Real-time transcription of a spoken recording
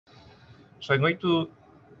So I'm going to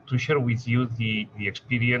share with you the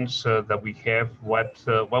experience that we have, what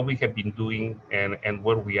we have been doing, and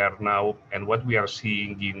where we are now, and what we are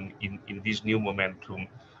seeing in this new momentum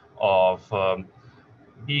of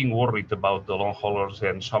being worried about the long haulers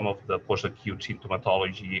and some of the post-acute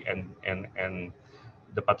symptomatology and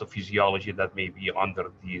the pathophysiology that may be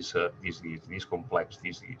under this complex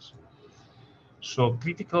disease. So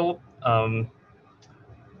critical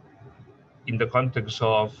in the context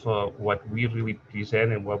of what we really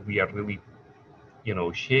present and what we are really,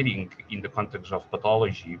 sharing in the context of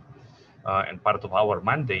pathology, and part of our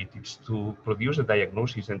mandate is to produce a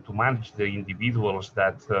diagnosis and to manage the individuals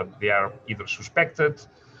that they are either suspected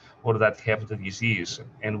or that have the disease.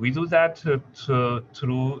 And we do that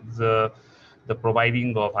through the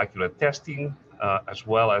providing of accurate testing, as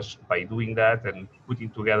well as by doing that and putting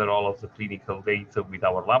together all of the clinical data with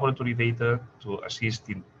our laboratory data to assist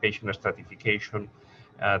in patient stratification,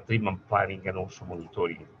 treatment planning, and also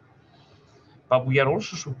monitoring. But we are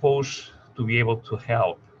also supposed to be able to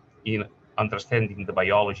help in understanding the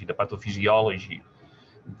biology, the pathophysiology,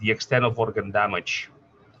 the extent of organ damage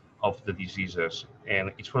of the diseases.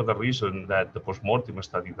 And it's for the reason that the postmortem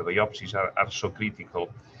study, the biopsies are so critical.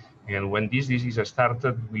 And when this disease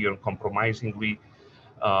started, we uncompromisingly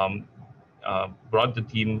brought the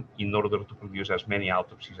team in order to produce as many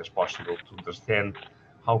autopsies as possible to understand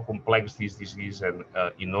how complex this disease and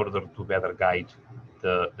in order to better guide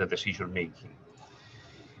the decision making.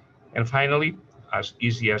 And finally, as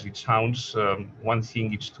easy as it sounds, one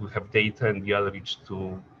thing is to have data and the other is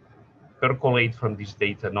to percolate from this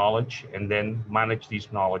data knowledge and then manage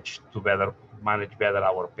this knowledge to manage better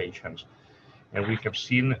our patients. And we have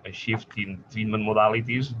seen a shift in treatment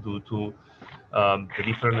modalities due to the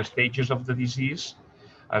different stages of the disease,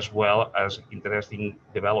 as well as interesting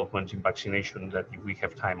developments in vaccination that if we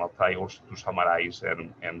have time, I'll try also to summarize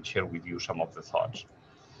and share with you some of the thoughts.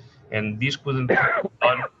 And this couldn't be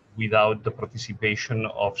done without the participation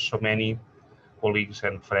of so many colleagues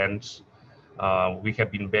and friends. We have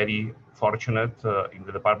been very fortunate in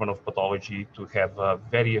the Department of Pathology to have a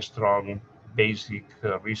very strong basic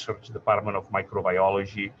research department of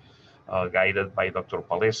microbiology, guided by Dr.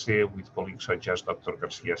 Palese, with colleagues such as Dr.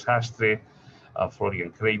 Garcia Sastre,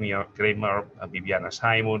 Florian Kramer, Viviana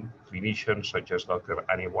Simon, clinicians such as Dr.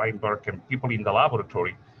 Annie Weinberg, and people in the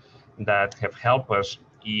laboratory that have helped us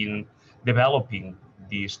in developing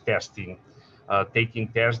this testing, taking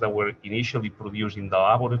tests that were initially produced in the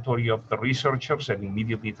laboratory of the researchers and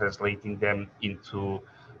immediately translating them into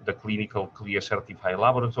the clinical CLIA certified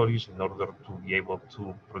laboratories in order to be able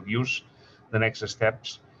to produce the next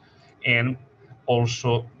steps. And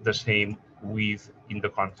also the same in the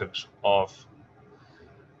context of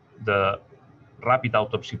the rapid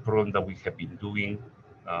autopsy program that we have been doing.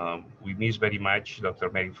 We miss very much Dr.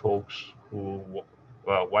 Mary Folks, who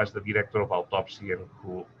was the director of autopsy and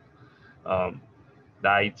who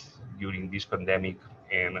died during this pandemic,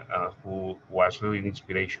 and who was really an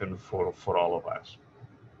inspiration for all of us.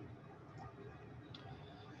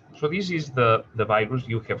 So this is the virus.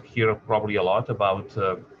 You have heard probably a lot about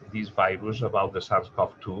this virus, about the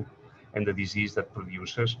SARS-CoV-2 and the disease that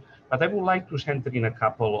produces. But I would like to center in a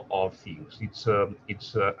couple of things. It's an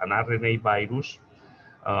RNA virus.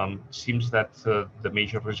 Seems that the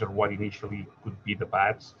major reservoir initially could be the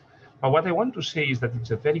bats. But what I want to say is that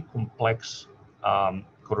it's a very complex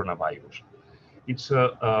coronavirus. It's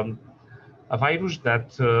a virus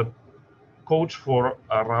that codes for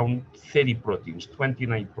around 30 proteins,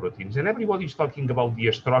 29 proteins. And everybody's talking about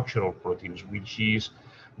the structural proteins, which is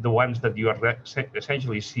the ones that you are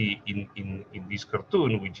essentially see in this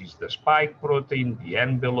cartoon, which is the spike protein, the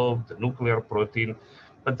envelope, the nuclear protein.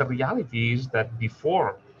 But the reality is that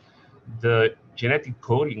before the genetic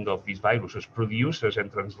coding of these viruses produces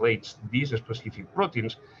and translates these specific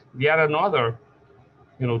proteins, there are another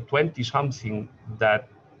 20-something that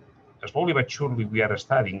slowly but surely we are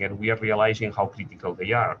studying, and we are realizing how critical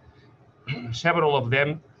they are. Several of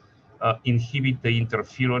them inhibit the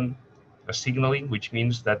interferon signaling, which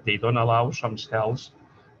means that they don't allow some cells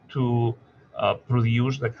to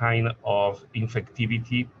produce the kind of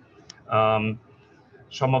infectivity.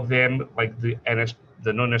 Some of them, like the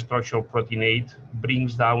non-structural protein 8,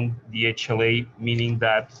 brings down the HLA, meaning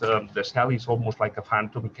that the cell is almost like a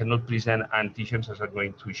phantom. It cannot present antigens, as I'm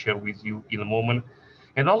going to share with you in a moment.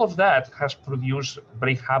 And all of that has produced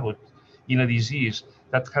great havoc in a disease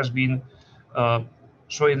that has been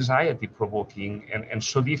so anxiety-provoking and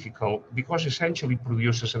so difficult, because essentially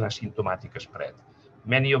produces an asymptomatic spread.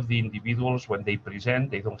 Many of the individuals, when they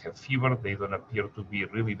present, they don't have fever, they don't appear to be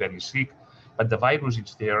really very sick, but the virus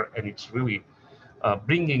is there, and it's really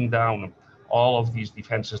bringing down all of these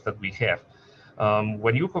defenses that we have.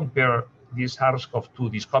 When you compare this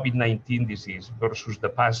SARS-CoV-2, this COVID-19 disease, versus the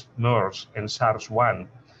past MERS and SARS-1,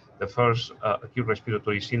 the first acute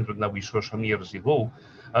respiratory syndrome that we saw some years ago,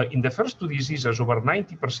 in the first two diseases, over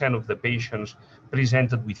 90% of the patients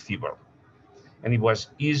presented with fever. And it was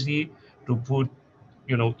easy to put,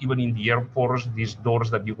 you know, even in the airports, these doors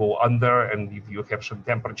that you go under, and if you have some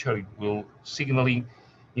temperature, it will signaling.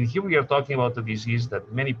 And here we are talking about a disease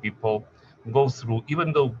that many people go through,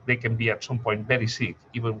 even though they can be at some point very sick,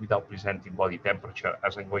 even without presenting body temperature,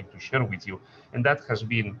 as I'm going to share with you. And that has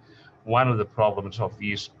been one of the problems of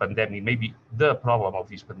this pandemic, maybe the problem of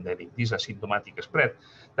this pandemic, this asymptomatic spread,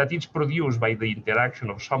 that it's produced by the interaction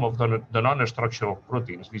of some of the non-structural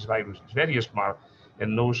proteins. This virus is very smart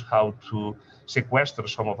and knows how to sequester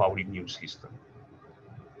some of our immune system.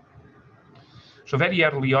 So very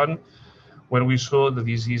early on, when we saw the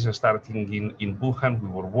disease starting in Wuhan, we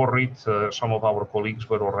were worried. Some of our colleagues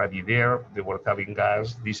were already there. They were telling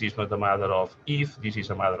us, this is not a matter of if, this is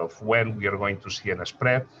a matter of when we are going to see a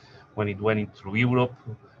spread. When it went through Europe,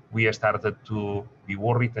 we started to be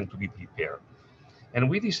worried and to be prepared. And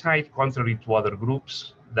we decided, contrary to other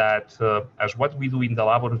groups, that as what we do in the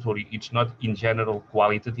laboratory, it's not in general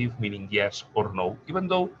qualitative, meaning yes or no, even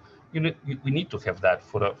though we need to have that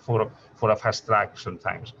for a fast track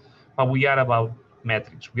sometimes. But we are about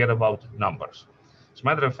metrics, we are about numbers. As a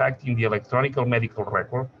matter of fact, in the electronic medical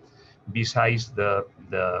record, besides the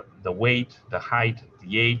weight, the height,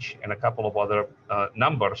 the age, and a couple of other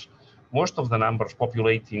numbers, most of the numbers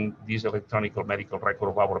populating this electronic medical record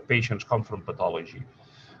of our patients come from pathology,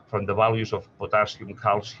 from the values of potassium,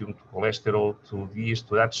 calcium, to cholesterol, to this,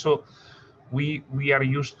 to that. So we are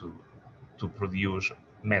used to produce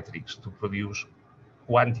metrics, to produce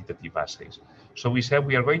quantitative assays. So we said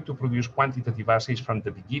we are going to produce quantitative assays from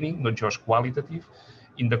the beginning, not just qualitative.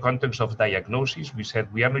 In the context of diagnosis, we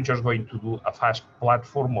said we are not just going to do a fast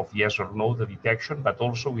platform of yes or no, the detection, but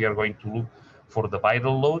also we are going to look for the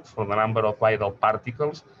viral load, for the number of viral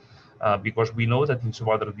particles, because we know that in some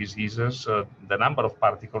other diseases, the number of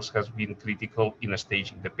particles has been critical in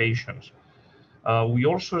staging the patients. We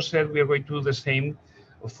also said we are going to do the same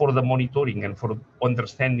for the monitoring and for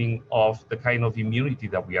understanding of the kind of immunity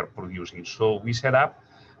that we are producing. So we set up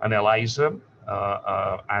an ELISA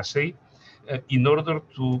assay in order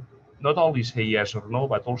to not only say yes or no,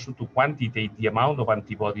 but also to quantitate the amount of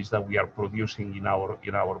antibodies that we are producing in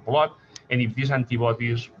our blood, and if these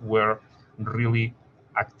antibodies were really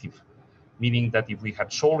active, meaning that if we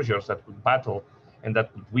had soldiers that could battle and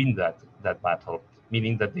that could win that battle,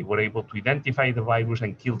 meaning that they were able to identify the virus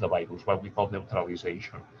and kill the virus, what we call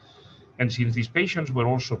neutralization. And since these patients were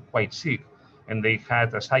also quite sick and they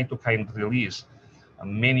had a cytokine release,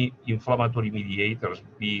 many inflammatory mediators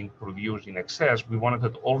being produced in excess, we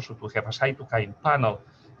wanted also to have a cytokine panel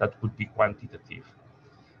that could be quantitative.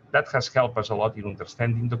 That has helped us a lot in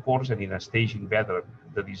understanding the course and in staging better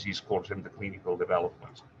the disease course and the clinical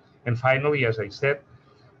developments. And finally, as I said,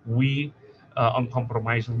 we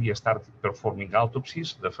uncompromisingly started performing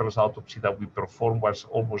autopsies. The first autopsy that we performed was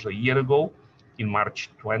almost a year ago, in March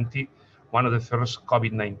 20, one of the first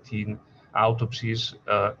COVID-19 autopsies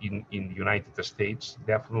in the United States,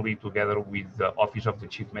 definitely together with the Office of the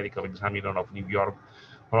Chief Medical Examiner of New York,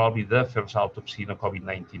 probably the first autopsy in a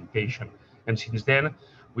COVID-19 patient. And since then,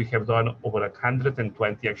 we have done over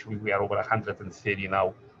 120, actually we are over 130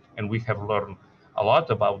 now, and we have learned a lot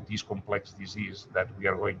about this complex disease that we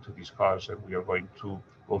are going to discuss and we are going to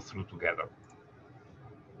go through together.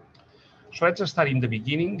 So let's start in the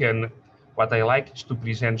beginning, and what I like is to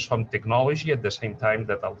present some technology at the same time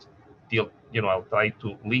that I'll try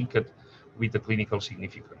to link it with the clinical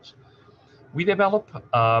significance. We developed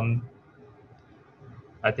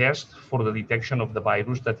a test for the detection of the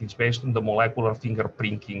virus that is based on the molecular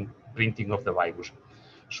fingerprinting of the virus.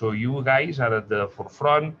 So you guys are at the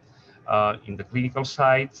forefront in the clinical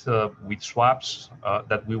side with swabs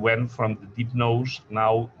that we went from the deep nose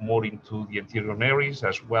now more into the anterior nares,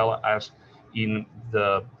 as well as in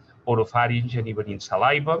the oropharynx and even in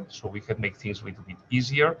saliva, so we can make things a little bit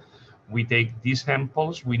easier. We take these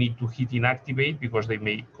samples, we need to heat inactivate because they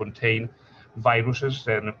may contain viruses,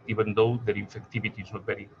 and even though their infectivity is not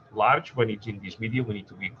very large when it's in this medium, we need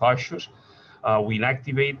to be cautious. We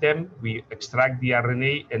inactivate them, we extract the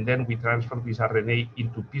RNA, and then we transfer this RNA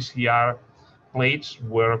into PCR plates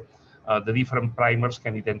where the different primers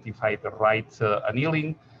can identify the right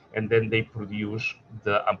annealing, and then they produce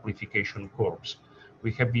the amplification curves.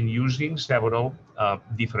 We have been using several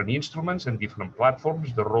different instruments and different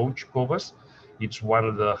platforms. The Roche Cobas, it's one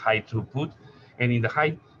of the high throughput, and in the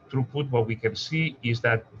high throughput, what we can see is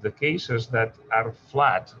that the cases that are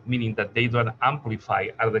flat, meaning that they don't amplify,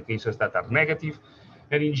 are the cases that are negative.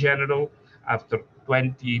 And in general, after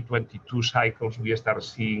 20, 22 cycles, we start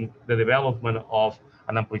seeing the development of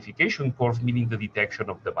an amplification curve, meaning the detection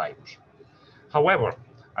of the virus. However,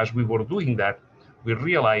 as we were doing that, we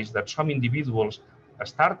realized that some individuals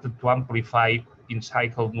started to amplify in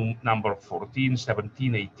cycle number 14,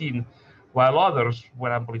 17, 18, while others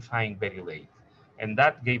were amplifying very late. And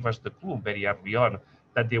that gave us the clue very early on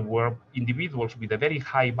that there were individuals with a very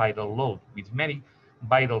high viral load, with many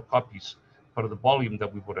viral copies per the volume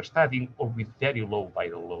that we were studying, or with very low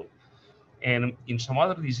viral load. And in some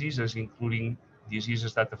other diseases, including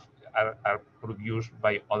diseases that are produced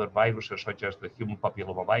by other viruses, such as the human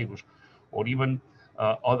papillomavirus, or even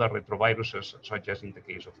other retroviruses, such as in the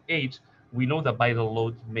case of AIDS, we know that viral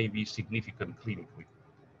load may be significant clinically.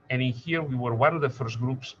 And in here, we were one of the first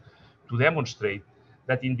groups to demonstrate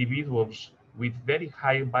that individuals with very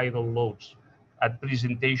high viral loads at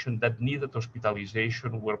presentation that needed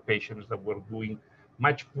hospitalization were patients that were doing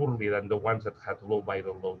much poorly than the ones that had low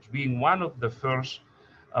viral loads, being one of the first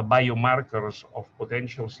biomarkers of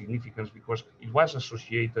potential significance because it was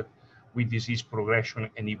associated with disease progression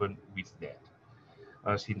and even with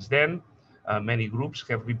death. Since then, many groups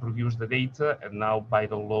have reproduced the data, and now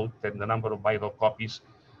viral load and the number of viral copies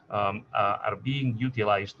are being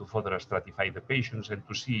utilized to further stratify the patients and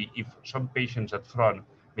to see if some patients at front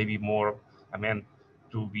may be more meant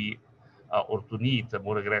to be or to need a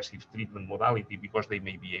more aggressive treatment modality because they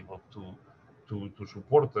may be able to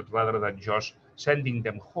support it rather than just sending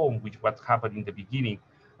them home, which what happened in the beginning,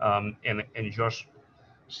 and just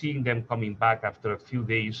seeing them coming back after a few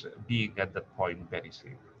days being at that point very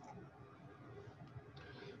sick.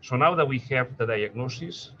 So now that we have the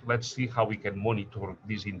diagnosis, let's see how we can monitor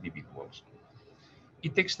these individuals.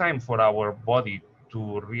 It takes time for our body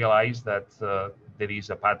to realize that there is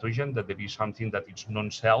a pathogen, that there is something that is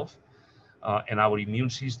non-self, and our immune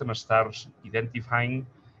system starts identifying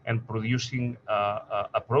and producing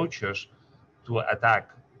approaches to attack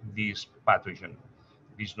this pathogen,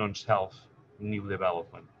 this non-self new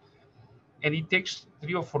development. And it takes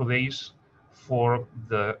 3 or 4 days for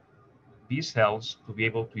the B cells to be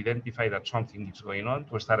able to identify that something is going on,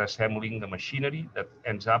 to start assembling the machinery that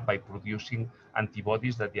ends up by producing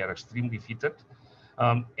antibodies that they are extremely fitted.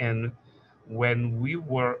 And when we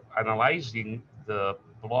were analyzing the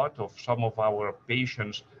blood of some of our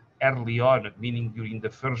patients early on, meaning during the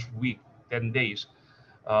first week, 10 days,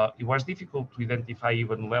 it was difficult to identify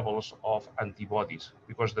even levels of antibodies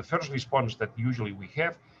because the first response that usually we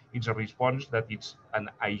have is a response that it's an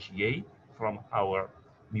IgA from our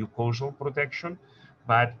mucosal protection,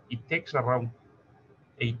 but it takes around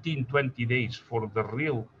 18-20 days for the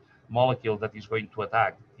real molecule that is going to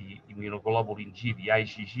attack the immunoglobulin G, the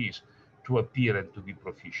IgGs, to appear and to be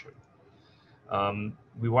proficient.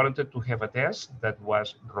 We wanted to have a test that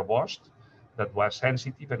was robust, that was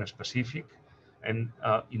sensitive and specific, and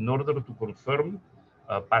in order to confirm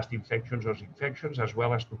past infections or infections, as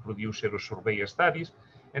well as to produce serosurveillance studies,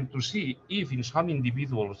 and to see if in some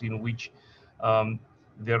individuals in which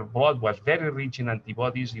their blood was very rich in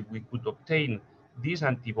antibodies, if we could obtain these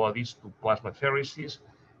antibodies to plasmapheresis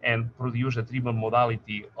and produce a treatment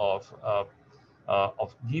modality of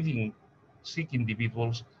giving sick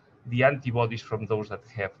individuals the antibodies from those that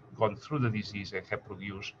have gone through the disease and have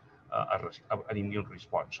produced an immune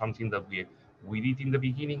response, something that we did in the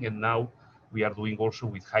beginning, and now we are doing also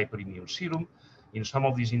with hyperimmune serum. In some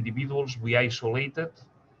of these individuals, we isolated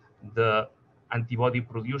the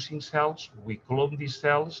antibody-producing cells, we cloned these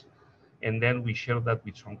cells, and then we shared that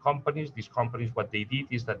with some companies. These companies, what they did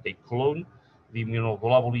is that they cloned the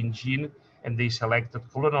immunoglobulin gene, and they selected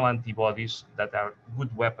clonal antibodies that are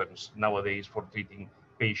good weapons nowadays for treating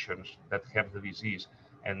patients that have the disease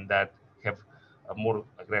and that have a more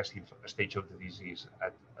aggressive stage of the disease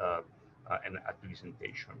at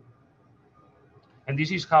presentation. And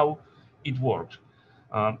this is how it works.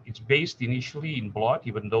 It's based initially in blood,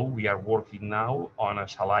 even though we are working now on a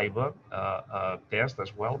saliva test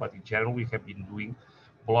as well, but in general, we have been doing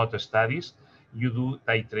blood studies. You do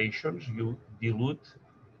titrations, you dilute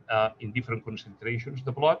in different concentrations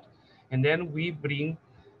the blood, and then we bring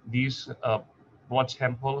these blood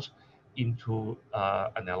samples into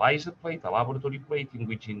an ELISA plate, a laboratory plate, in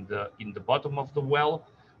which in the bottom of the well,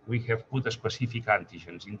 we have put a specific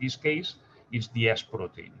antigens. In this case, it's the S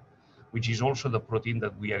protein, which is also the protein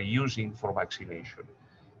that we are using for vaccination.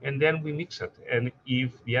 And then we mix it. And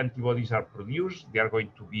if the antibodies are produced, they are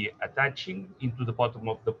going to be attaching into the bottom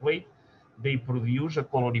of the plate. They produce a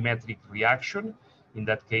colorimetric reaction. In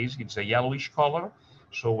that case, it's a yellowish color.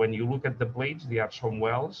 So when you look at the plates, there are some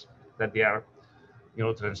wells that they are,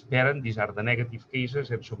 transparent. These are the negative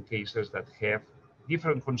cases, and some cases that have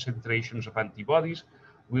different concentrations of antibodies.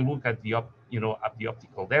 We look at the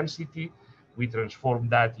optical density. We transform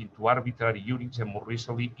that into arbitrary units and more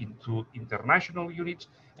recently into international units,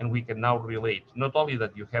 and we can now relate not only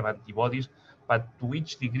that you have antibodies, but to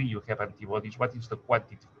which degree you have antibodies, what is the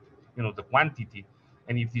quantity,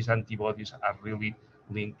 and if these antibodies are really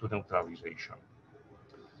linked to neutralization.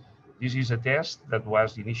 This is a test that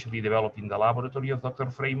was initially developed in the laboratory of Dr.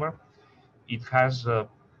 Framer. It has a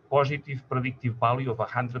positive predictive value of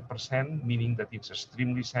 100%, meaning that it's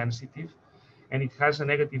extremely sensitive, and it has a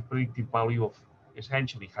negative predictive value of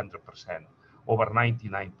essentially 100%, over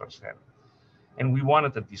 99%. And we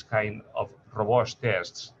wanted this kind of robust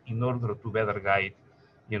tests in order to better guide,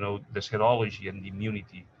 the serology and the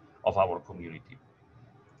immunity of our community.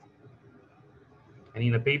 And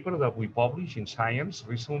in a paper that we published in Science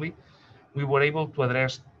recently, we were able to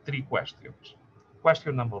address 3 questions.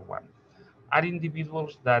 Question number 1, are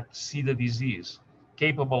individuals that see the disease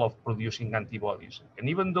capable of producing antibodies? And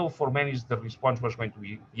even though for many the response was going to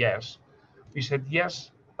be yes, we said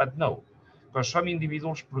yes, but no, because some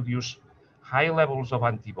individuals produce high levels of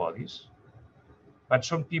antibodies, but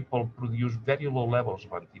some people produce very low levels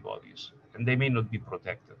of antibodies, and they may not be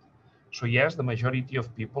protected. So yes, the majority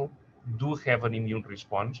of people do have an immune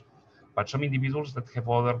response, but some individuals that have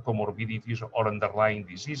other comorbidities or underlying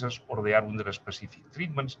diseases, or they are under specific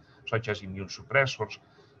treatments, such as immune suppressors,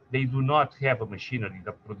 they do not have a machinery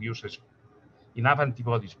that produces enough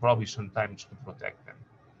antibodies, probably sometimes, to protect them.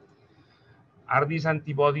 Are these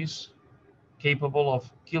antibodies capable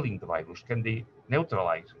of killing the virus? Can they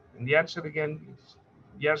neutralize? And the answer again is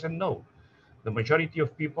yes and no. The majority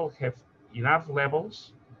of people have enough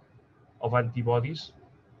levels of antibodies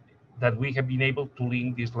that we have been able to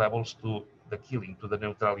link these levels to the killing, to the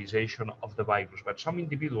neutralization of the virus. But some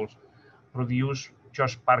individuals produce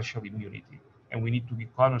just partial immunity, and we need to be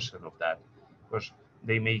cognizant of that, because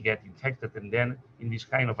they may get infected, and then in this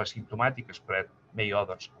kind of asymptomatic spread, may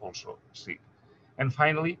others also sick. And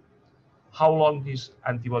finally, how long these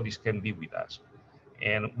antibodies can be with us.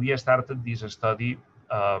 And we started this study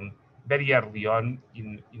very early on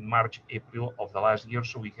in March, April of the last year,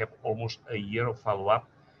 so we have almost a year of follow-up.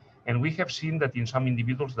 And we have seen that in some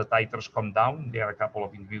individuals, the titers come down. There are a couple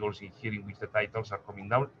of individuals in here in which the titers are coming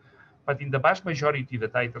down. But in the vast majority, the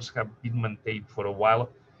titers have been maintained for a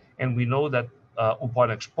while. And we know that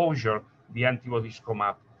upon exposure, the antibodies come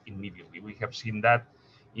up immediately. We have seen that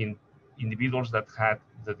in individuals that had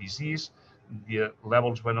the disease. The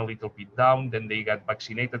levels went a little bit down, then they got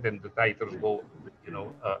vaccinated, and the titers go,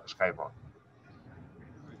 skyrocket.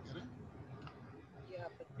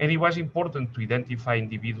 And it was important to identify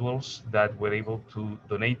individuals that were able to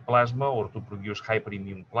donate plasma or to produce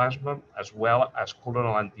hyperimmune plasma, as well as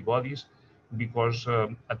clonal antibodies, because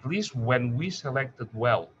at least when we selected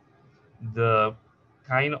well the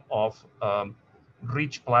kind of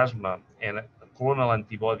rich plasma and clonal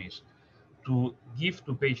antibodies to give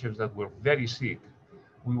to patients that were very sick,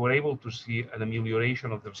 we were able to see an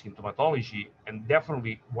amelioration of their symptomatology, and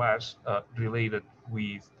definitely was related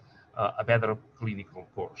with a better clinical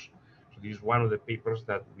course. So this is one of the papers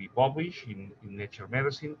that we publish in Nature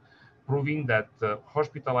Medicine, proving that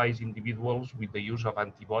hospitalized individuals with the use of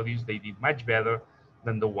antibodies, they did much better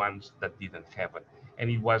than the ones that didn't have it. And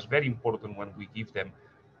it was very important when we give them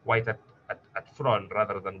right at front,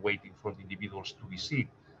 rather than waiting for the individuals to be sick,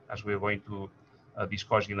 as we're going to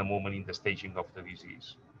discuss in a moment in the staging of the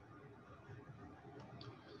disease.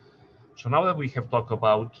 So now that we have talked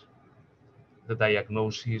about the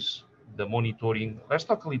diagnosis, the monitoring, let's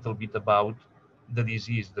talk a little bit about the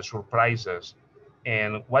disease, the surprises,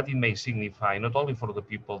 and what it may signify, not only for the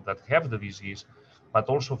people that have the disease, but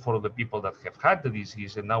also for the people that have had the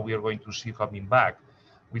disease. And now we are going to see coming back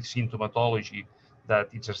with symptomatology that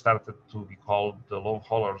it's started to be called the long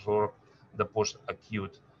haulers or the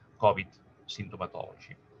post-acute COVID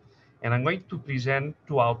symptomatology. And I'm going to present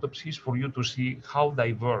 2 autopsies for you to see how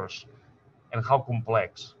diverse and how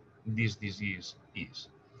complex this disease is.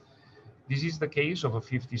 This is the case of a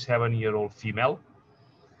 57-year-old female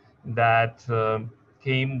that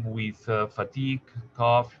came with fatigue,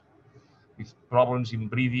 cough, with problems in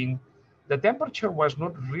breathing. The temperature was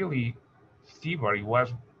not really fever, it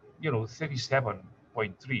was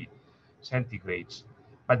 37.3 centigrades,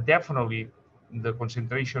 but definitely the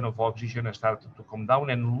concentration of oxygen started to come down.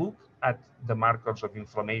 And look at the markers of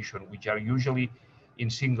inflammation, which are usually in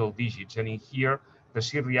single digits. And in here, the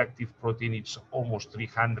C-reactive protein, it's almost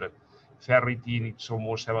 300. Ferritin, it's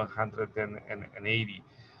almost 780.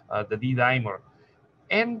 The D-dimer.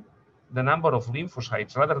 And the number of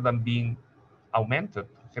lymphocytes, rather than being augmented,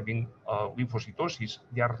 having lymphocytosis,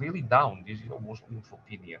 they are really down. This is almost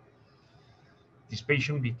lymphopenia. This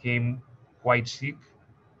patient became quite sick,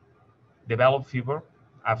 developed fever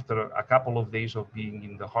after a couple of days of being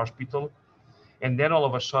in the hospital, and then all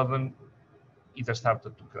of a sudden it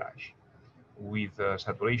started to crash with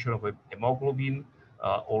saturation of hemoglobin,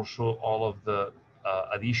 also all of the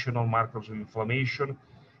additional markers of inflammation,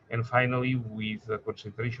 and finally with a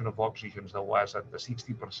concentration of oxygen that was at the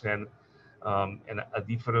 60%, and a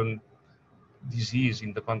different disease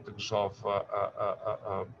in the context of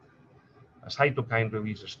a cytokine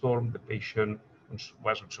release storm. The patient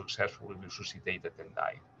wasn't successfully resuscitated and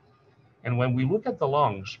died. And when we look at the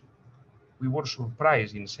lungs, we were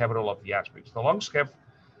surprised in several of the aspects. The lungs have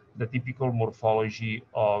the typical morphology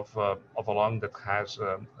of a lung that has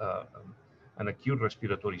an acute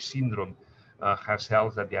respiratory syndrome, has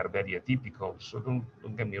cells that they are very atypical. So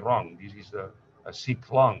don't get me wrong, this is a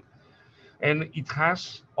sick lung. And it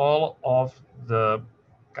has all of the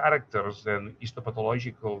characters and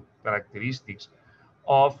histopathological characteristics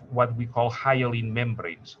of what we call hyaline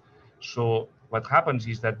membranes. So what happens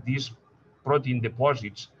is that these protein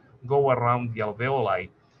deposits go around the alveoli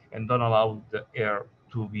and don't allow the air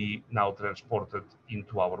to be now transported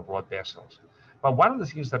into our blood vessels. But one of the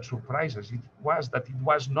things that surprised us was that it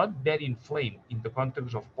was not very inflamed in the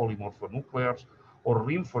context of polymorphonuclears or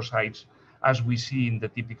lymphocytes, as we see in the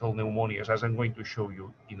typical pneumonias, as I'm going to show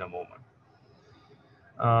you in a moment.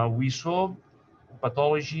 We saw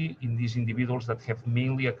pathology in these individuals that have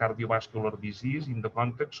mainly a cardiovascular disease in the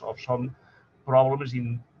context of some problems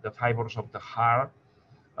in the fibers of the heart,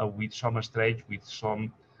 with some stretch, with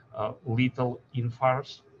some little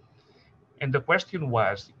infarcts. And the question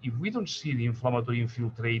was, if we don't see the inflammatory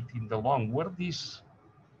infiltrate in the lung, where this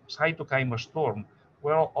cytokine storm,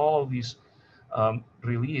 where all of these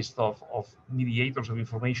release of mediators of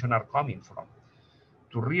inflammation are coming from,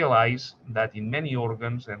 to realize that in many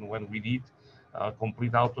organs, and when we did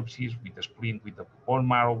complete autopsies with the spleen, with the bone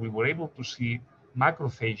marrow, we were able to see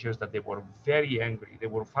macrophages that they were very angry. They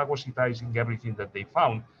were phagocytizing everything that they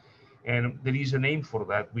found. And there is a name for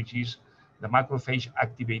that, which is the macrophage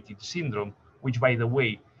activated syndrome, which, by the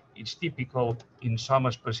way, is typical in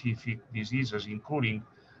some specific diseases, including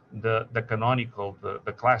the canonical,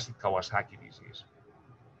 the classic Kawasaki disease.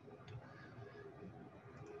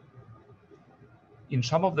 In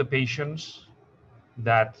some of the patients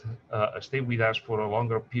that stayed with us for a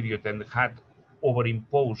longer period and had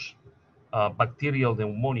overimposed bacterial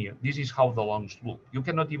pneumonia, this is how the lungs look. You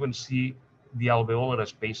cannot even see the alveolar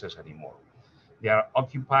spaces anymore. They are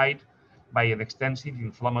occupied by an extensive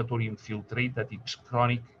inflammatory infiltrate that is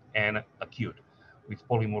chronic and acute, with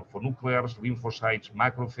polymorphonuclears, lymphocytes,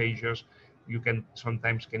 macrophages. You can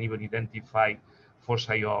sometimes even identify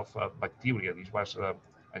foci of bacteria. This was a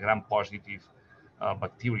gram-positive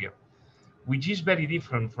bacteria, which is very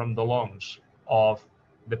different from the lungs of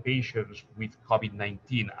the patients with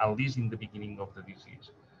COVID-19, at least in the beginning of the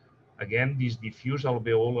disease. Again, this diffuse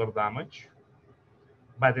alveolar damage,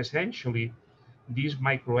 but essentially these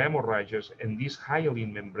microhemorrhages and these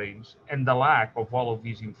hyaline membranes and the lack of all of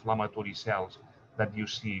these inflammatory cells that you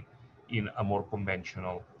see in a more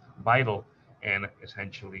conventional viral and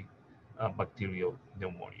essentially bacterial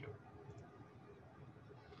pneumonia.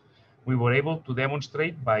 We were able to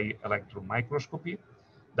demonstrate by electron microscopy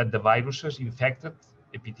that the viruses infected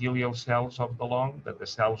epithelial cells of the lung, that the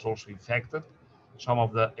cells also infected some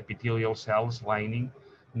of the epithelial cells lining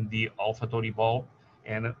the olfactory bulb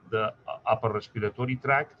and the upper respiratory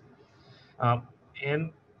tract.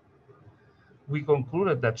 And we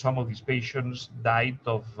concluded that some of these patients died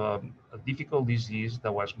of a difficult disease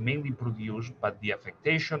that was mainly produced by the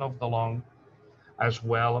affectation of the lung, as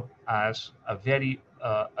well as a very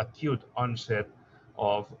acute onset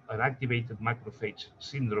of an activated macrophage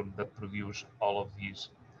syndrome that produced all of these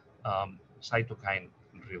cytokine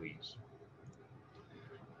release.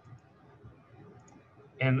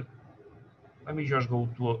 And let me just go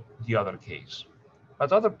to the other case.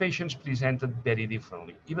 But other patients presented very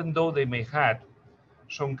differently. Even though they may have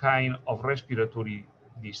some kind of respiratory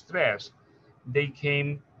distress, they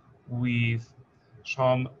came with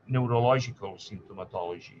some neurological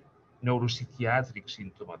symptomatology, neuropsychiatric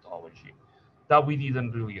symptomatology that we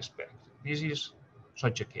didn't really expect. This is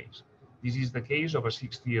such a case. This is the case of a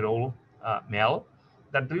 60-year-old male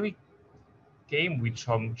that really came with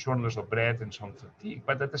some shortness of breath and some fatigue,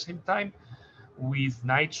 but at the same time, with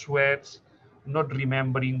night sweats, not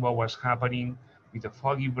remembering what was happening, with a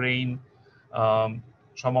foggy brain.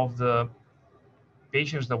 Some of the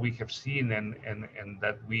patients that we have seen and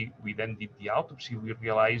that we then did the autopsy, we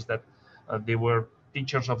realized that they were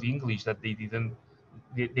teachers of English that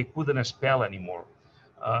they couldn't spell anymore.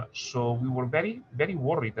 So we were very, very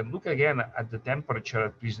worried. And look again at the temperature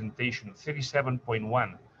at presentation,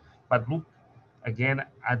 37.1. But look again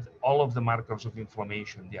at all of the markers of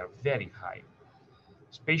inflammation. They are very high.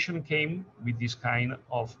 This patient came with this kind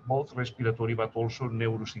of both respiratory but also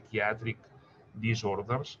neuropsychiatric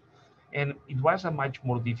disorders. And it was a much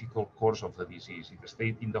more difficult course of the disease. It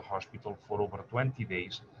stayed in the hospital for over 20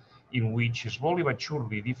 days, in which slowly but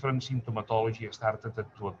surely different symptomatology started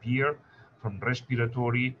to appear, from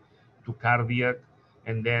respiratory to cardiac,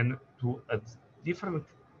 and then to a different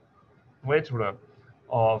plethora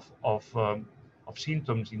of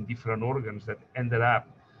symptoms in different organs that ended up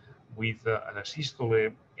with an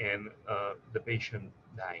asystole and the patient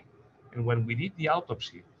dying. And when we did the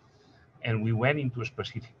autopsy and we went into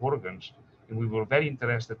specific organs, and we were very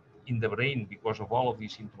interested in the brain because of all of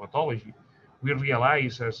this symptomatology, we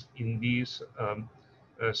realized, as in this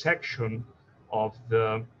section of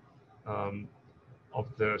the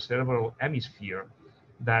cerebral hemisphere,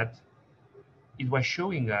 that it was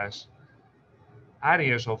showing us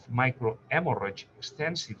areas of microhemorrhage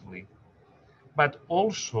extensively, but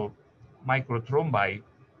also microthrombi,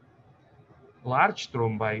 large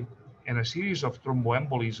thrombi, and a series of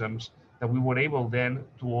thromboembolisms that we were able then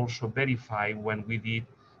to also verify when we did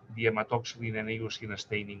the hematoxylin and eosin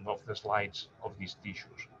staining of the slides of these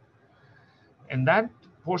tissues. And that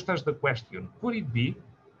posed us the question, could it be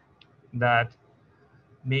that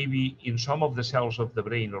maybe in some of the cells of the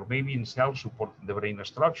brain, or maybe in cells supporting the brain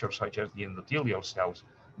structure, such as the endothelial cells,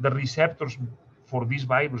 the receptors for this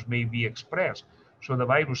virus may be expressed, so the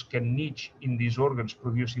virus can niche in these organs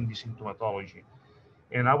producing this symptomatology.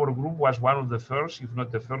 And our group was one of the first, if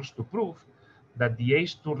not the first, to prove that the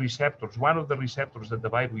ACE2 receptors, one of the receptors that the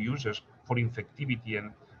virus uses for infectivity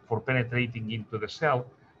and for penetrating into the cell,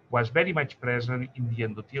 was very much present in the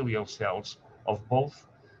endothelial cells of both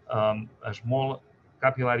small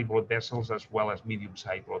capillary blood vessels as well as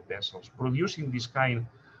medium-sized blood vessels, producing this kind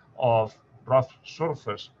of rough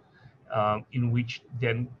surface in which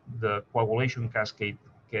then the coagulation cascade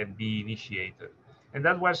can be initiated. And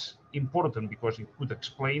that was important because it could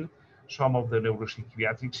explain some of the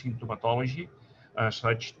neuropsychiatric symptomatology,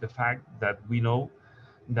 such the fact that we know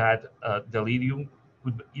that delirium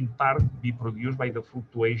could in part be produced by the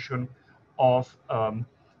fluctuation of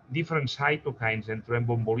different cytokines and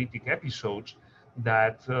thromboembolic episodes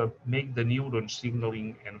that make the neuron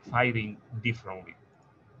signaling and firing differently.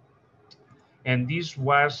 And this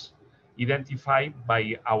was identified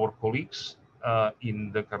by our colleagues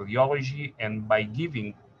in the cardiology, and by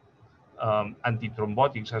giving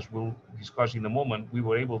antithrombotics, as we'll discuss in a moment, we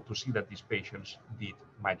were able to see that these patients did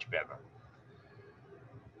much better.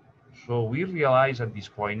 So we realized at this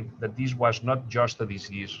point that this was not just a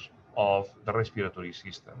disease of the respiratory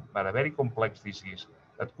system, but a very complex disease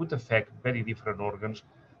that could affect very different organs,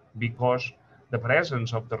 because the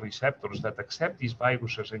presence of the receptors that accept these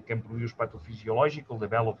viruses and can produce pathophysiological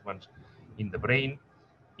developments in the brain,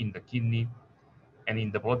 in the kidney, and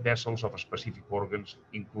in the blood vessels of specific organs,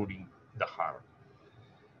 including the heart.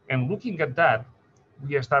 And looking at that,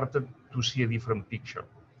 we started to see a different picture.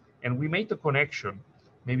 And we made the connection,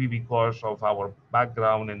 maybe because of our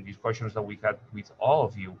background and discussions that we had with all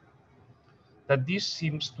of you, that this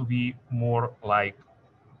seems to be more like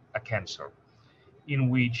a cancer, in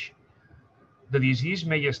which the disease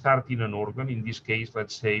may start in an organ, in this case,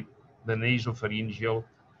 let's say the nasopharyngeal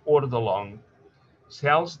or the lung.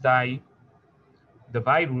 Cells die, the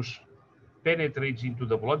virus penetrates into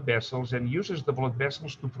the blood vessels and uses the blood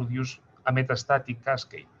vessels to produce a metastatic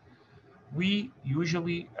cascade. We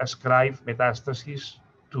usually ascribe metastasis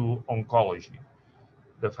to oncology,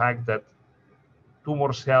 the fact that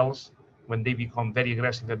tumor cells, when they become very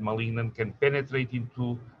aggressive and malignant, can penetrate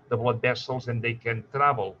into the blood vessels, and they can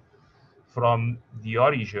travel from the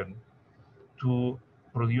origin to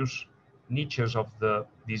produce niches of the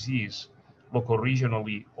disease,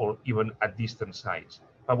 loco-regionally or even at distant sites.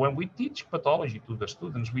 But when we teach pathology to the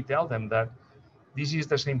students, we tell them that this is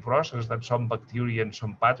the same process that some bacteria and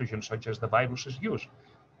some pathogens, such as the viruses, use.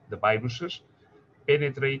 The viruses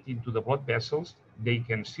penetrate into the blood vessels, they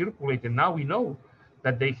can circulate, and now we know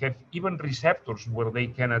that they have even receptors where they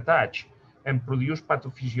can attach and produce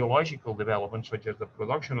pathophysiological developments, such as the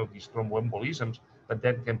production of these thromboembolisms, that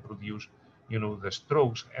then can produce, the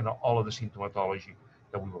strokes and all of the symptomatology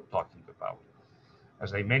that we were talking about.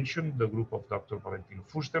 As I mentioned, the group of Dr. Valentin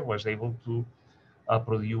Fuster was able to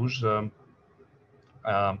produce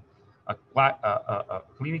a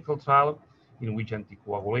clinical trial in which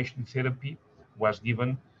anticoagulation therapy was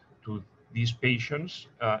given to these patients,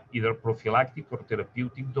 either prophylactic or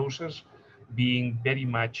therapeutic doses, being very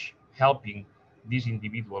much helping these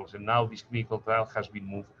individuals. And now this clinical trial has been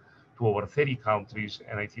moved to over 30 countries,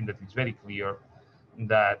 and I think that it's very clear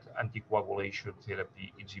that anticoagulation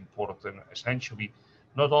therapy is important, essentially,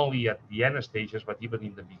 not only at the end stages, but even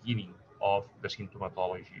in the beginning of the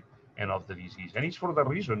symptomatology and of the disease. And it's for the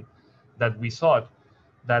reason that we thought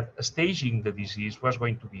that staging the disease was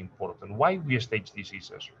going to be important. Why we stage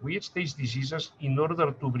diseases? We stage diseases in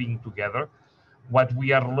order to bring together what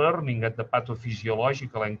we are learning at the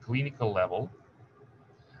pathophysiological and clinical level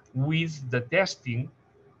with the testing,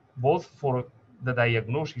 both for the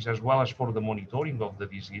diagnosis as well as for the monitoring of the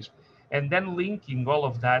disease, and then linking all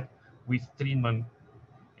of that with treatment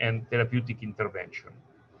and therapeutic intervention.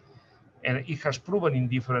 And it has proven in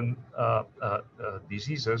different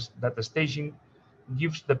diseases that the staging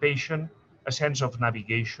gives the patient a sense of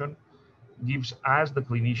navigation, gives us, the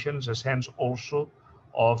clinicians, a sense also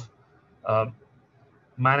of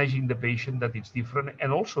managing the patient, that it's different,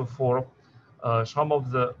 and also for some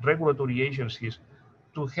of the regulatory agencies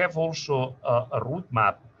to have also a route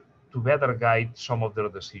map to better guide some of their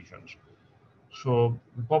decisions. So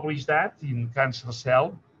we published that in Cancer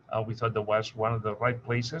Cell. We thought that was one of the right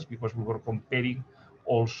places because we were comparing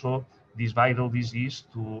also this viral disease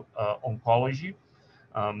to oncology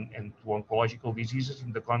and to oncological diseases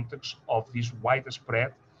in the context of this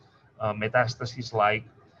widespread metastasis-like,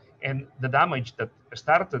 and the damage that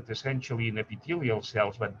started essentially in epithelial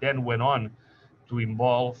cells, but then went on to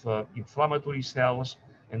involve inflammatory cells,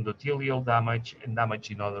 endothelial damage, and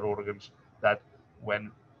damage in other organs that,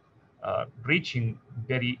 when reaching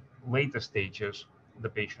very late stages, the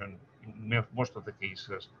patient, in most of the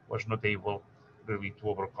cases, was not able really to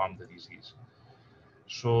overcome the disease.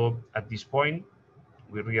 So at this point,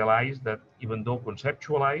 we realized that even though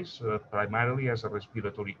conceptualized primarily as a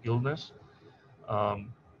respiratory illness,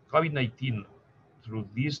 COVID-19, through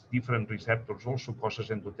these different receptors, also causes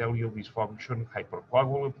endothelial dysfunction,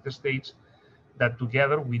 hypercoagulated states, that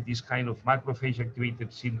together with this kind of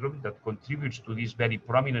macrophage-activated syndrome that contributes to this very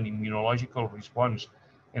prominent immunological response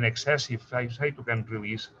and excessive cytokine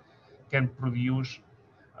release, can produce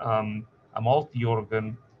a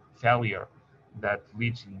multi-organ failure that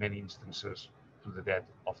leads in many instances to the death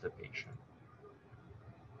of the patient.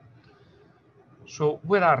 So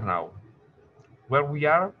where are now? Where we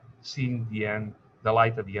are seeing the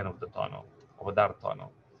light at the end of the tunnel, of a dark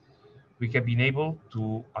tunnel. We have been able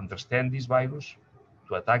to understand this virus,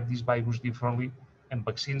 to attack this virus differently, and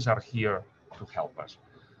vaccines are here to help us.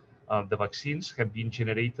 The vaccines have been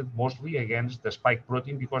generated mostly against the spike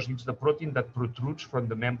protein because it's the protein that protrudes from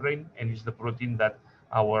the membrane, and it's the protein that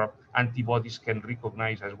our antibodies can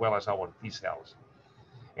recognize as well as our T cells.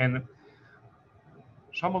 And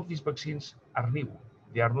some of these vaccines are new.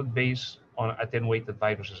 They are not based on attenuated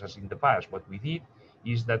viruses as in the past. What we did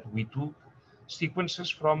is that we took sequences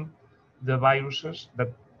from the viruses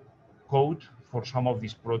that code for some of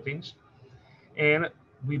these proteins, and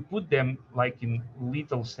we put them like in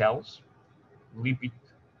little cells, lipid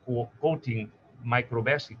coating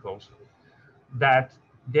microvesicles, that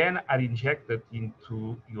then are injected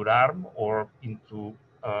into your arm or into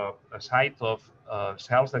a site of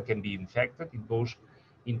cells that can be infected. It goes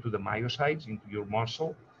into the myocytes, into your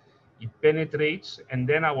muscle. It penetrates, and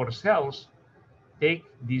then our cells take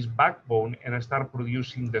this backbone and start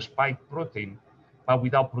producing the spike protein, but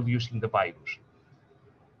without producing the virus.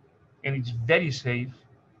 And it's very safe,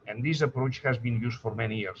 and this approach has been used for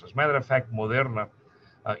many years. As a matter of fact, Moderna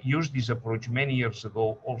used this approach many years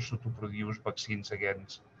ago also to produce vaccines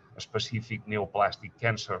against specific neoplastic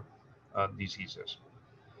cancer diseases.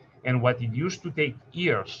 And what it used to take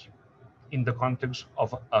years in the context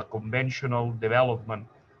of a conventional development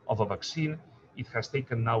of a vaccine, it has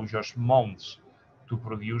taken now just months to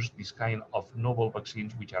produce this kind of novel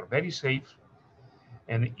vaccines, which are very safe,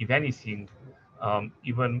 and if anything,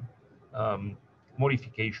 even more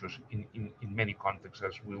efficacious in many contexts,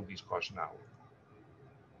 as we'll discuss now.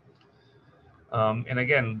 And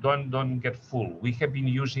again, don't get fooled. We have been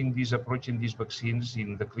using this approach in these vaccines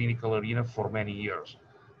in the clinical arena for many years.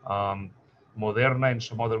 Moderna and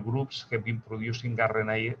some other groups have been producing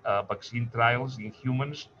RNA vaccine trials in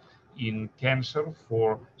humans in cancer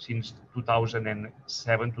since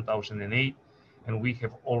 2007, 2008, and we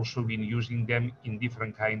have also been using them in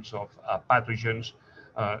different kinds of pathogens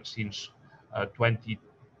since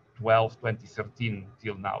 2012, 2013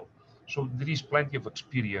 till now. So there is plenty of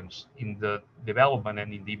experience in the development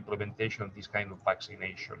and in the implementation of this kind of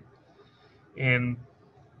vaccination. And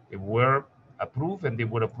they were approved, and they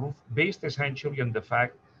were approved based essentially on the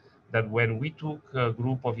fact that when we took a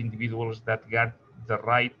group of individuals that got the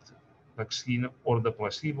right vaccine or the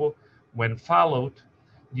placebo, when followed,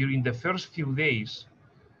 during the first few days,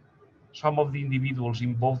 some of the individuals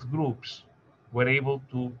in both groups were able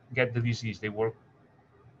to get the disease. They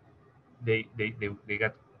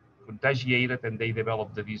got contagiated and they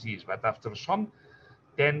developed the disease. But after some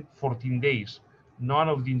 10, 14 days, none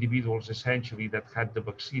of the individuals essentially that had the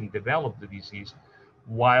vaccine developed the disease,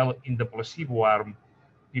 while in the placebo arm,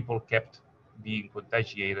 people kept being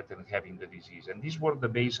contagiated and having the disease. And these were the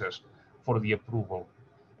basis for the approval.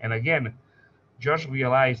 And again, just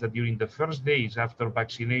realize that during the first days after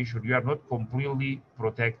vaccination, you are not completely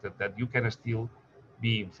protected, that you can still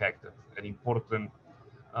be infected. An important,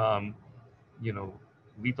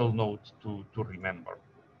 little note to remember.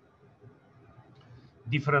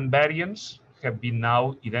 Different variants have been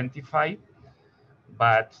now identified,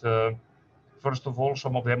 but first of all,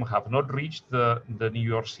 some of them have not reached the New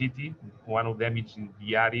York City. One of them is in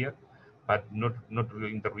the area, but not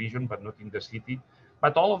really in the region, but not in the city.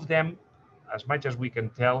 But all of them, as much as we can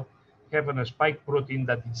tell, have a spike protein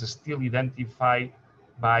that is still identified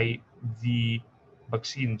by the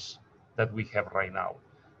vaccines that we have right now.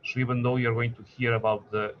 So even though you're going to hear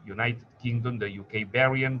about the United Kingdom, the UK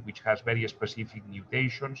variant, which has very specific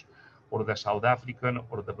mutations, or the South African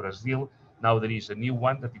or the Brazil, now there is a new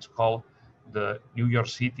one that is called the New York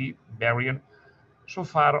City variant. So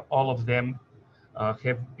far, all of them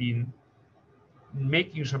have been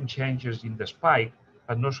making some changes in the spike,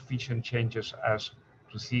 but no sufficient changes as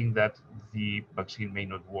to think that the vaccine may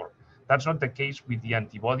not work. That's not the case with the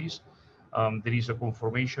antibodies. There is a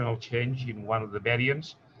conformational change in one of the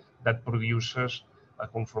variants that produces a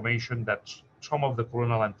confirmation that some of the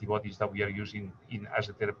clonal antibodies that we are using as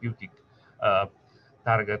a therapeutic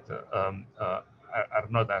target are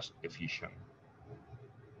not as efficient.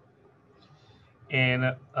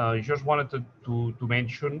 And just wanted to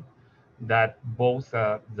mention that both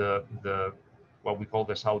what we call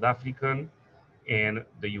the South African and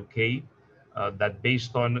the UK, that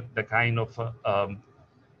based on the kind of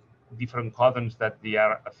different codons that they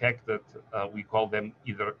are affected, we call them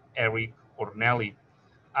either Eric or Nelly,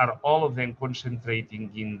 are all of them concentrating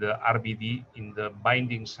in the RBD, in the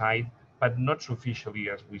binding site, but not sufficiently,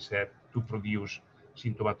 as we said, to produce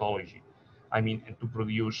symptomatology. I mean, and to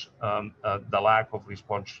produce the lack of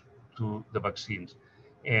response to the vaccines.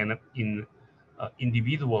 And in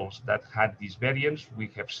individuals that had these variants, we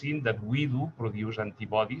have seen that we do produce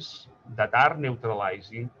antibodies that are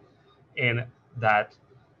neutralizing, and that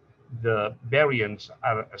the variants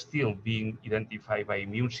are still being identified by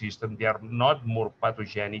immune system. They are not more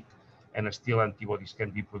pathogenic, and still antibodies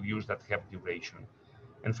can be produced that have duration.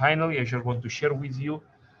 And finally, I just want to share with you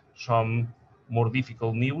some more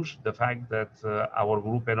difficult news, the fact that our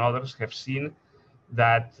group and others have seen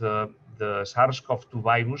that the SARS-CoV-2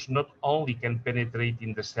 virus not only can penetrate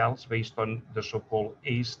in the cells based on the so-called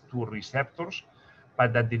ACE2 receptors,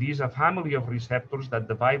 but that there is a family of receptors that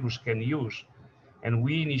the virus can use. And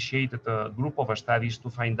we initiated a group of studies to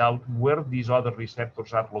find out where these other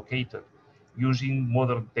receptors are located using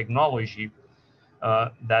modern technology.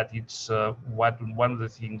 That it's one of the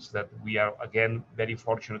things that we are, again, very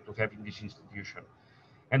fortunate to have in this institution.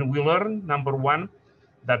 And we learned, number one,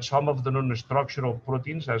 that some of the non-structural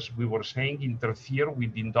proteins, as we were saying, interfere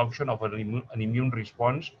with the induction of an immune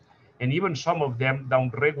response. And even some of them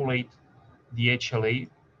downregulate the HLA.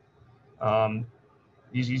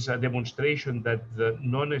 This is a demonstration that the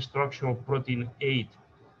non-structural protein 8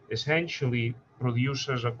 essentially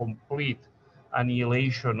produces a complete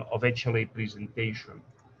annihilation of HLA presentation.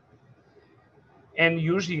 And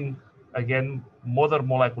using, again, modern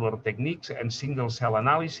molecular techniques and single cell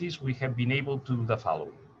analysis, we have been able to do the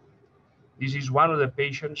following. This is one of the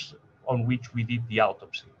patients on which we did the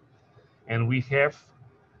autopsy. And we have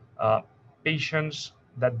patients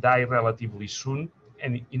that die relatively soon.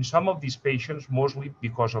 And in some of these patients, mostly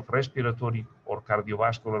because of respiratory or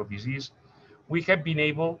cardiovascular disease, we have been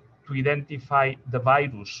able to identify the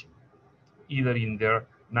virus either in their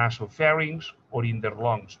nasopharynx or in their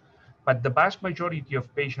lungs. But the vast majority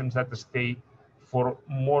of patients that stay for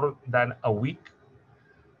more than a week,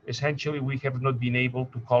 essentially we have not been able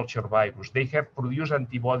to culture virus. They have produced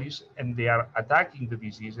antibodies and they are attacking the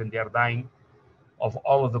disease and they are dying of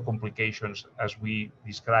all of the complications as we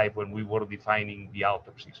described when we were defining the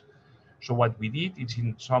autopsies. So what we did is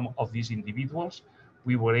in some of these individuals,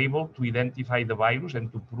 we were able to identify the virus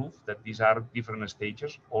and to prove that these are different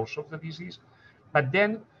stages also of the disease. But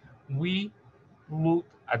then we looked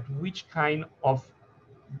at which kind of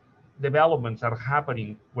developments are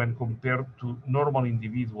happening when compared to normal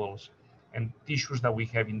individuals and tissues that we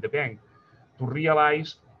have in the bank, to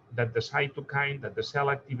realize that the cytokine, that the cell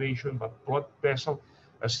activation, but blood vessel,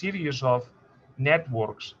 a series of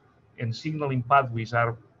networks and signaling pathways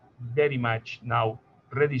are very much now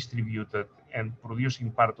redistributed and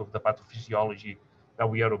producing part of the pathophysiology that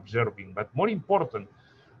we are observing. But more important,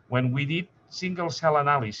 when we did single cell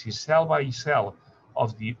analysis, cell by cell,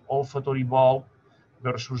 of the olfactory bulb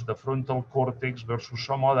versus the frontal cortex versus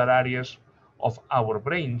some other areas of our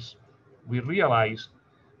brains, we realized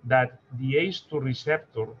that the ACE2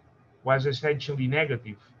 receptor was essentially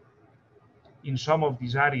negative in some of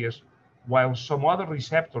these areas, while some other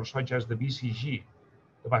receptors, such as the BCG,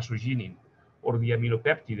 the vasoginin, or the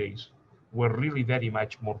aminopeptidase, were really very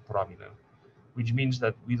much more prominent, which means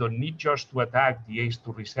that we don't need just to attack the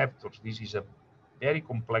ACE2 receptors. This is a very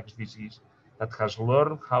complex disease that has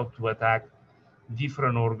learned how to attack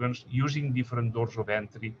different organs using different doors of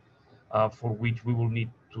entry, for which we will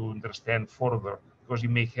need to understand further, because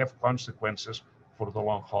it may have consequences for the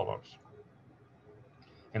long haulers.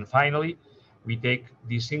 And finally, we take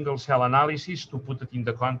the single cell analysis to put it in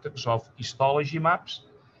the context of histology maps,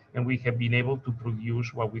 and we have been able to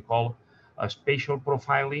produce what we call a spatial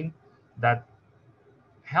profiling that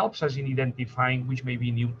helps us in identifying which may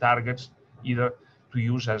be new targets, either to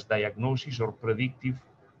use as diagnosis or predictive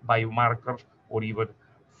biomarkers, or even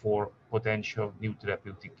for potential new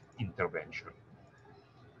therapeutic intervention.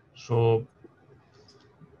 So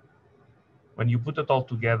when you put it all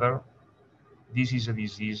together, this is a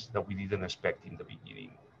disease that we didn't expect in the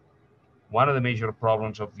beginning. One of the major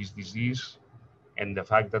problems of this disease, and the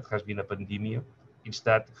fact that has been a pandemic, is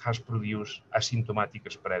that it has produced asymptomatic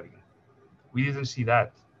spreading. We didn't see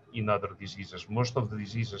that in other diseases. Most of the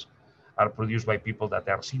diseases are produced by people that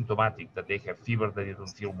are symptomatic, that they have fever, that they don't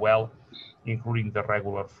feel well, including the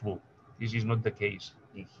regular flu. This is not the case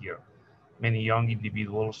in here. Many young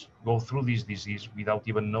individuals go through this disease without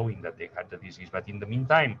even knowing that they had the disease. But in the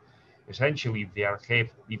meantime, essentially, if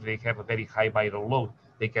they have a very high viral load,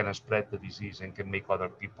 they can spread the disease and can make other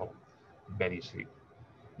people very sick.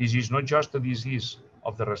 This is not just a disease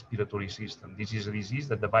of the respiratory system. This is a disease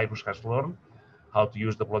that the virus has learned how to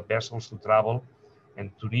use the blood vessels to travel and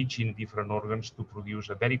to niche in different organs to produce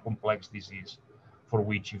a very complex disease, for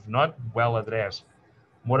which, if not well addressed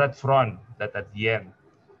more upfront, that at the end,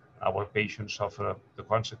 our patients suffer the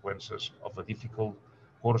consequences of a difficult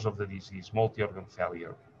course of the disease, multi-organ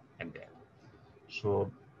failure, and death.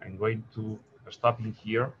 So I'm going to stop in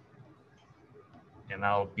here, and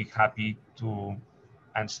I'll be happy to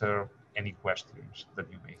answer any questions that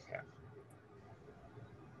you may have.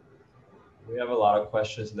 We have a lot of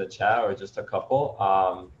questions in the chat, or just a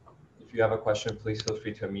couple. If you have a question, please feel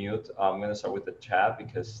free to unmute. I'm going to start with the chat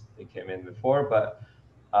because they came in before, but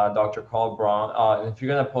Dr. Carl Braun, if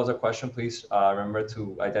you're going to pose a question, please remember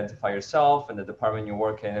to identify yourself and the department you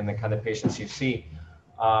work in and the kind of patients you see.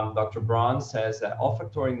 Dr. Braun says that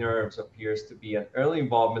olfactory nerves appears to be an early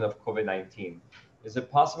involvement of COVID-19. Is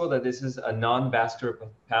it possible that this is a non-vascular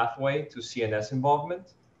pathway to CNS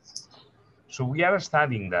involvement? So we are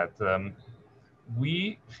studying that.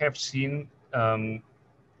 We have seen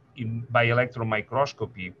by electron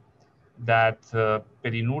microscopy that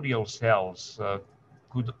perineurial cells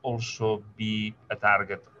could also be a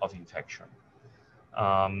target of infection.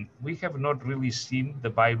 We have not really seen the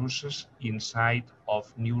viruses inside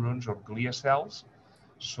of neurons or glia cells.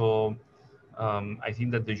 So I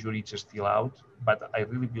think that the jury is still out, but I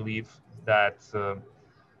really believe that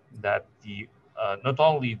that not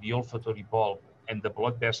only the olfactory bulb and the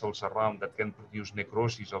blood vessels around that can produce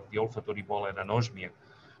necrosis of the olfactory bulb and anosmia,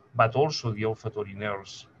 but also the olfactory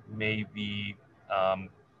nerves may be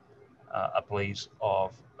a place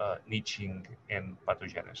of niching and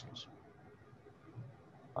pathogenesis.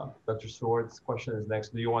 Dr. Seward's question is next.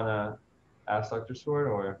 Do you want to ask Dr. Seward,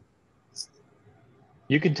 or?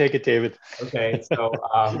 You can take it, David. Okay, so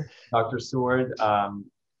Dr. Seward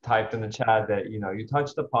typed in the chat that you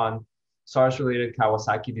touched upon SARS-related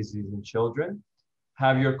Kawasaki disease in children.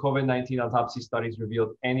 Have your COVID-19 autopsy studies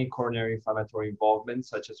revealed any coronary inflammatory involvement,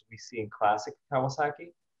 such as we see in classic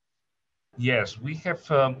Kawasaki? Yes, we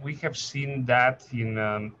have seen that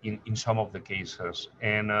in some of the cases,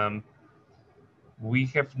 and we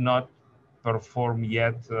have not performed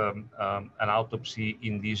yet an autopsy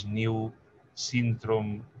in this new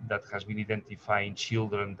syndrome that has been identified in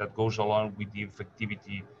children that goes along with the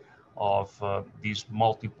infectivity of these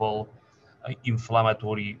multiple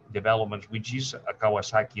inflammatory developments, which is a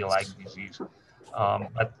Kawasaki-like disease.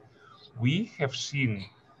 But we have seen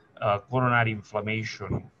coronary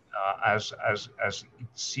inflammation as it's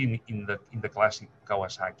seen in the classic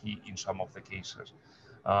Kawasaki in some of the cases.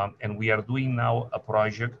 And we are doing now a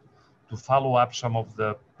project to follow up some of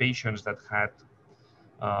the patients that had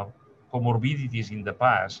comorbidities in the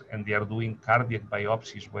past, and they are doing cardiac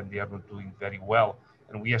biopsies when they are not doing very well,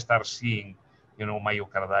 and we start seeing,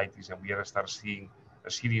 myocarditis, and we start seeing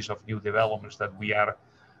a series of new developments that we are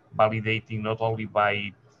validating not only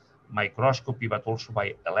by microscopy, but also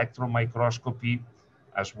by electron microscopy,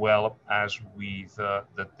 as well as with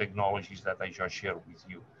the technologies that I just shared with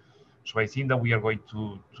you. So I think that we are going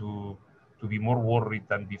to be more worried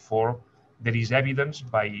than before. There is evidence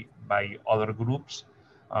by other groups.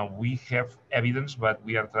 We have evidence, but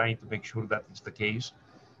we are trying to make sure that it's the case,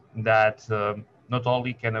 that not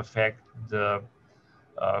only can affect the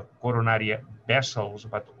coronary vessels,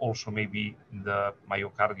 but also maybe the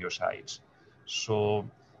myocardiocytes. So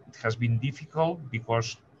it has been difficult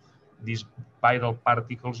because these viral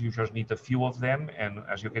particles, you just need a few of them. And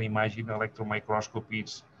as you can imagine, electron microscopy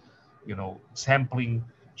is, sampling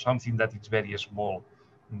something that is very small.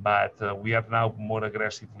 But we are now more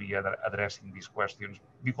aggressively addressing these questions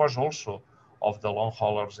because also of the long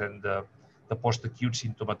haulers and the post-acute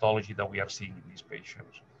symptomatology that we are seeing in these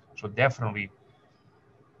patients. So definitely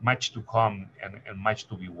much to come and much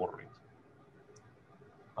to be worried.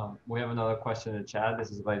 We have another question in the chat. This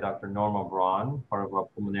is by Dr. Norma Braun, part of our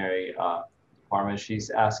pulmonary department. She's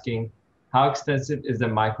asking, how extensive is the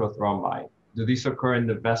microthrombi? Do these occur in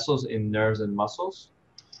the vessels, in nerves and muscles?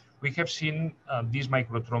 We have seen these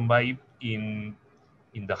microthrombi in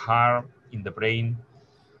the heart, in the brain,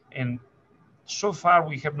 and so far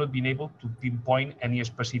we have not been able to pinpoint any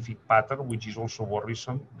specific pattern, which is also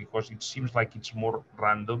worrisome because it seems like it's more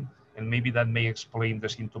random, and maybe that may explain the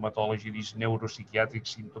symptomatology, this neuropsychiatric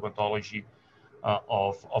symptomatology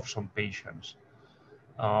of some patients.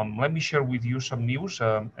 Let me share with you some news,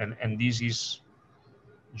 and this is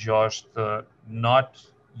just not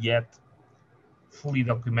yet fully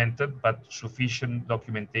documented, but sufficient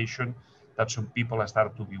documentation that some people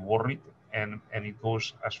start to be worried, and it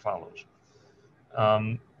goes as follows.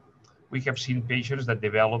 We have seen patients that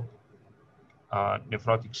develop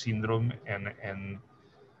nephrotic syndrome,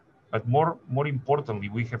 but more importantly,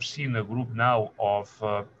 we have seen a group now of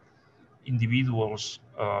individuals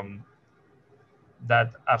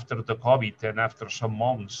that after the COVID and after some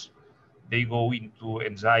months, they go into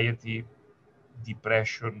anxiety,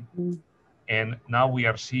 depression, and now we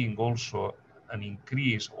are seeing also an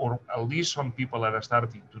increase, or at least some people are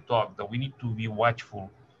starting to talk that we need to be watchful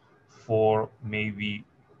for maybe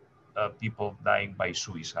people dying by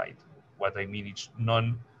suicide. What I mean is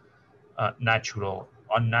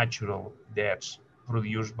unnatural deaths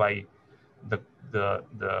produced by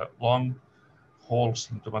the long haul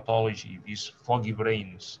symptomatology, these foggy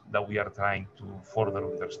brains that we are trying to further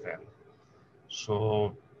understand.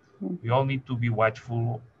 So we all need to be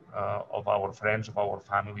watchful of our friends, of our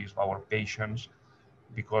families, of our patients,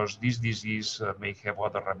 because this disease may have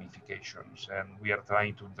other ramifications, and we are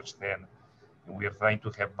trying to understand, and we are trying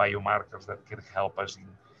to have biomarkers that can help us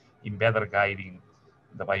in better guiding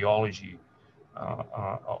the biology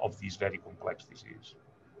of this very complex disease.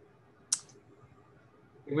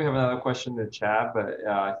 I think we have another question in the chat, but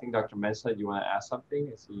I think Dr. Mensah, you want to ask something?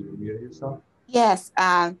 I see you muted yourself. Yes,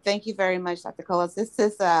 thank you very much, Dr. Coles. This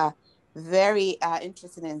is very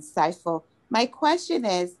interesting and insightful. My question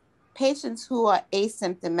is, patients who are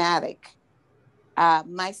asymptomatic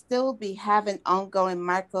might still be having ongoing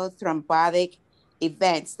microthrombotic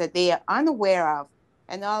events that they are unaware of,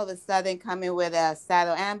 and all of a sudden coming with a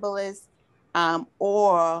saddle ambulance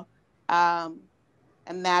or a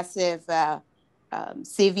massive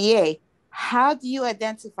CVA. How do you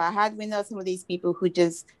identify, how do we know some of these people who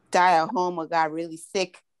just died at home or got really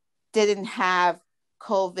sick didn't have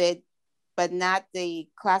COVID, but not the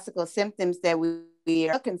classical symptoms that we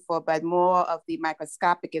are looking for, but more of the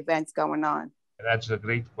microscopic events going on? That's a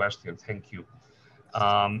great question. Thank you.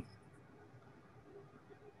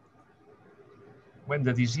 When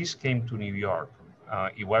the disease came to New York,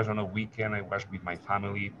 it was on a weekend. I was with my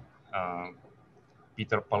family.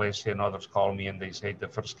 Peter Palese and others called me and they said the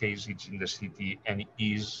first case is in the city and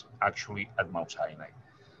is actually at Mount Sinai.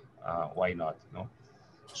 Why not? No?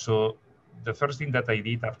 So the first thing that I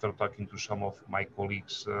did after talking to some of my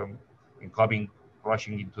colleagues and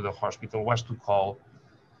rushing into the hospital was to call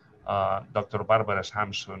Dr. Barbara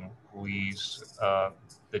Sampson, who is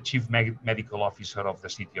the chief medical officer of the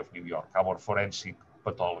city of New York, our forensic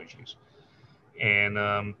pathologist.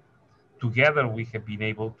 And together we have been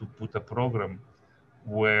able to put a program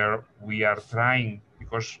where we are trying,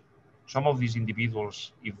 because some of these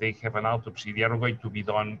individuals, if they have an autopsy, they are going to be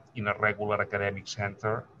done in a regular academic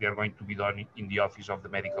center. They are going to be done in the office of the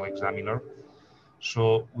medical examiner.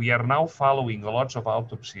 So we are now following lots of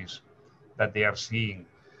autopsies that they are seeing.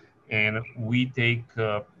 And we take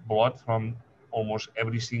blood from almost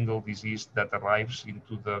every single disease that arrives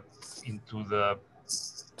into the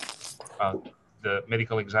the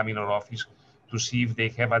medical examiner office to see if they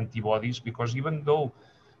have antibodies, because even though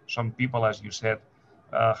some people, as you said,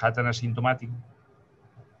 had an asymptomatic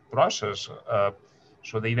process,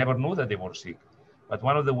 so they never knew that they were sick. But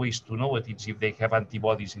one of the ways to know it is if they have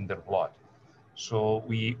antibodies in their blood. So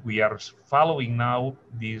we are following now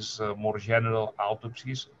these more general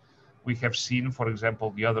autopsies. We have seen, for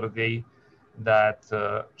example, the other day that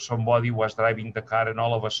somebody was driving the car and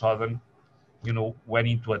all of a sudden, went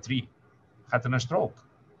into a tree, had a stroke.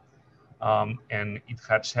 And it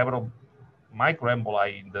had several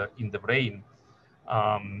microemboli in the brain,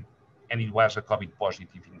 and it was a COVID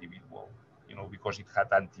positive individual, because it had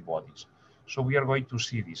antibodies. So we are going to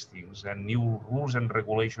see these things, and new rules and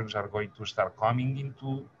regulations are going to start coming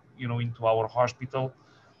into our hospital.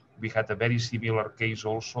 We had a very similar case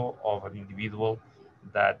also of an individual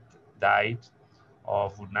that died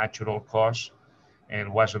of natural cause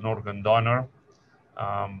and was an organ donor,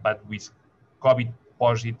 but with COVID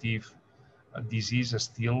positive disease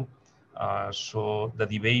still. So the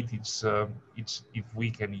debate it's if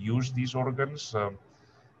we can use these organs.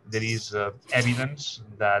 There is evidence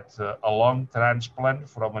that a lung transplant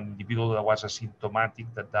from an individual that was asymptomatic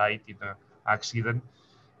that died in an accident,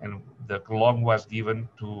 and the lung was given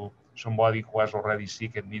to somebody who was already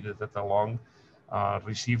sick and needed a lung,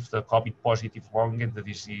 received the COVID positive lung, and the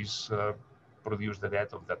disease produced the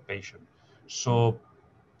death of that patient. So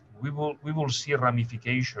we will see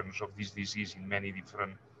ramifications of this disease in many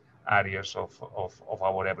different areas of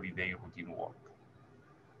our everyday routine work.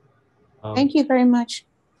 Thank you very much.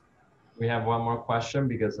 We have one more question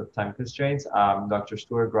because of time constraints. Dr.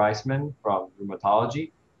 Stuart Greisman from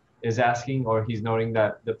Rheumatology is asking, or he's noting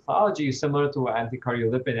that the pathology is similar to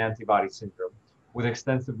anticardiolipin antibody syndrome with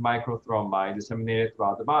extensive microthrombi disseminated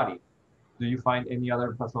throughout the body. Do you find any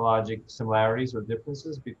other pathologic similarities or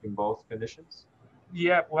differences between both conditions?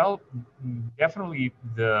 Yeah, well, definitely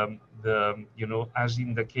as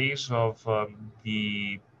in the case of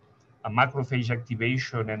the macrophage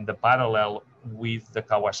activation and the parallel with the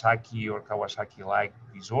Kawasaki or Kawasaki-like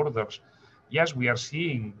disorders, yes, we are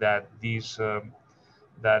seeing that this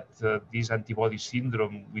antibody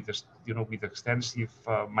syndrome with extensive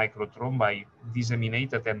microthrombi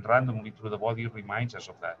disseminated and randomly through the body reminds us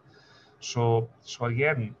of that. So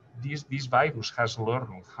again, this virus has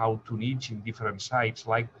learned how to niche in different sites,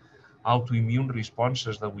 like autoimmune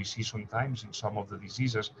responses that we see sometimes in some of the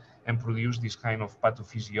diseases, and produce this kind of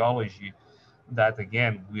pathophysiology that,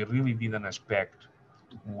 again, we really didn't expect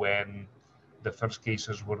when the first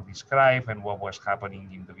cases were described and what was happening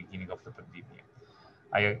in the beginning of the pandemic.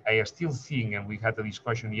 I still think, and we had a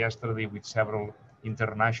discussion yesterday with several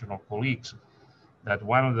international colleagues, that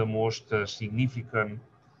one of the most significant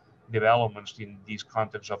developments in this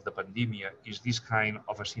context of the pandemic is this kind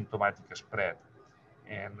of asymptomatic spread.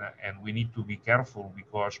 And we need to be careful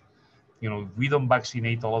because, if we don't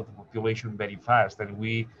vaccinate all of the population very fast and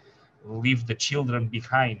we leave the children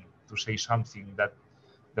behind, to say something, that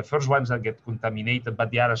the first ones that get contaminated,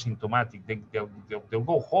 but they are asymptomatic, they'll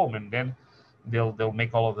go home and then they'll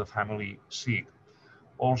make all of the family sick.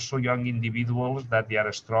 Also, young individuals that they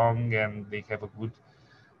are strong and they have a good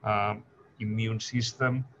immune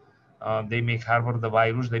system, they may harbor the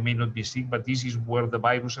virus, they may not be sick, but this is where the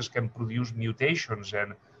viruses can produce mutations.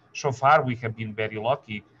 And so far, we have been very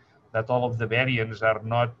lucky that all of the variants are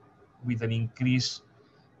not with an increased,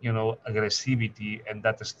 aggressivity, and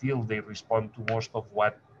that still they respond to most of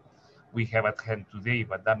what we have at hand today,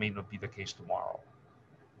 but that may not be the case tomorrow.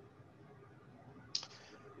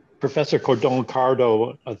 Professor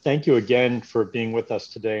Cordon-Cordo, thank you again for being with us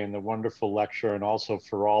today and the wonderful lecture, and also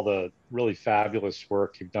for all the really fabulous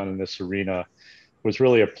work you've done in this arena. It was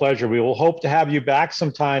really a pleasure. We will hope to have you back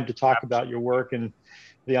sometime to talk about your work in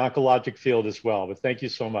the oncologic field as well, but thank you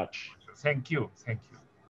so much. Thank you. Thank you.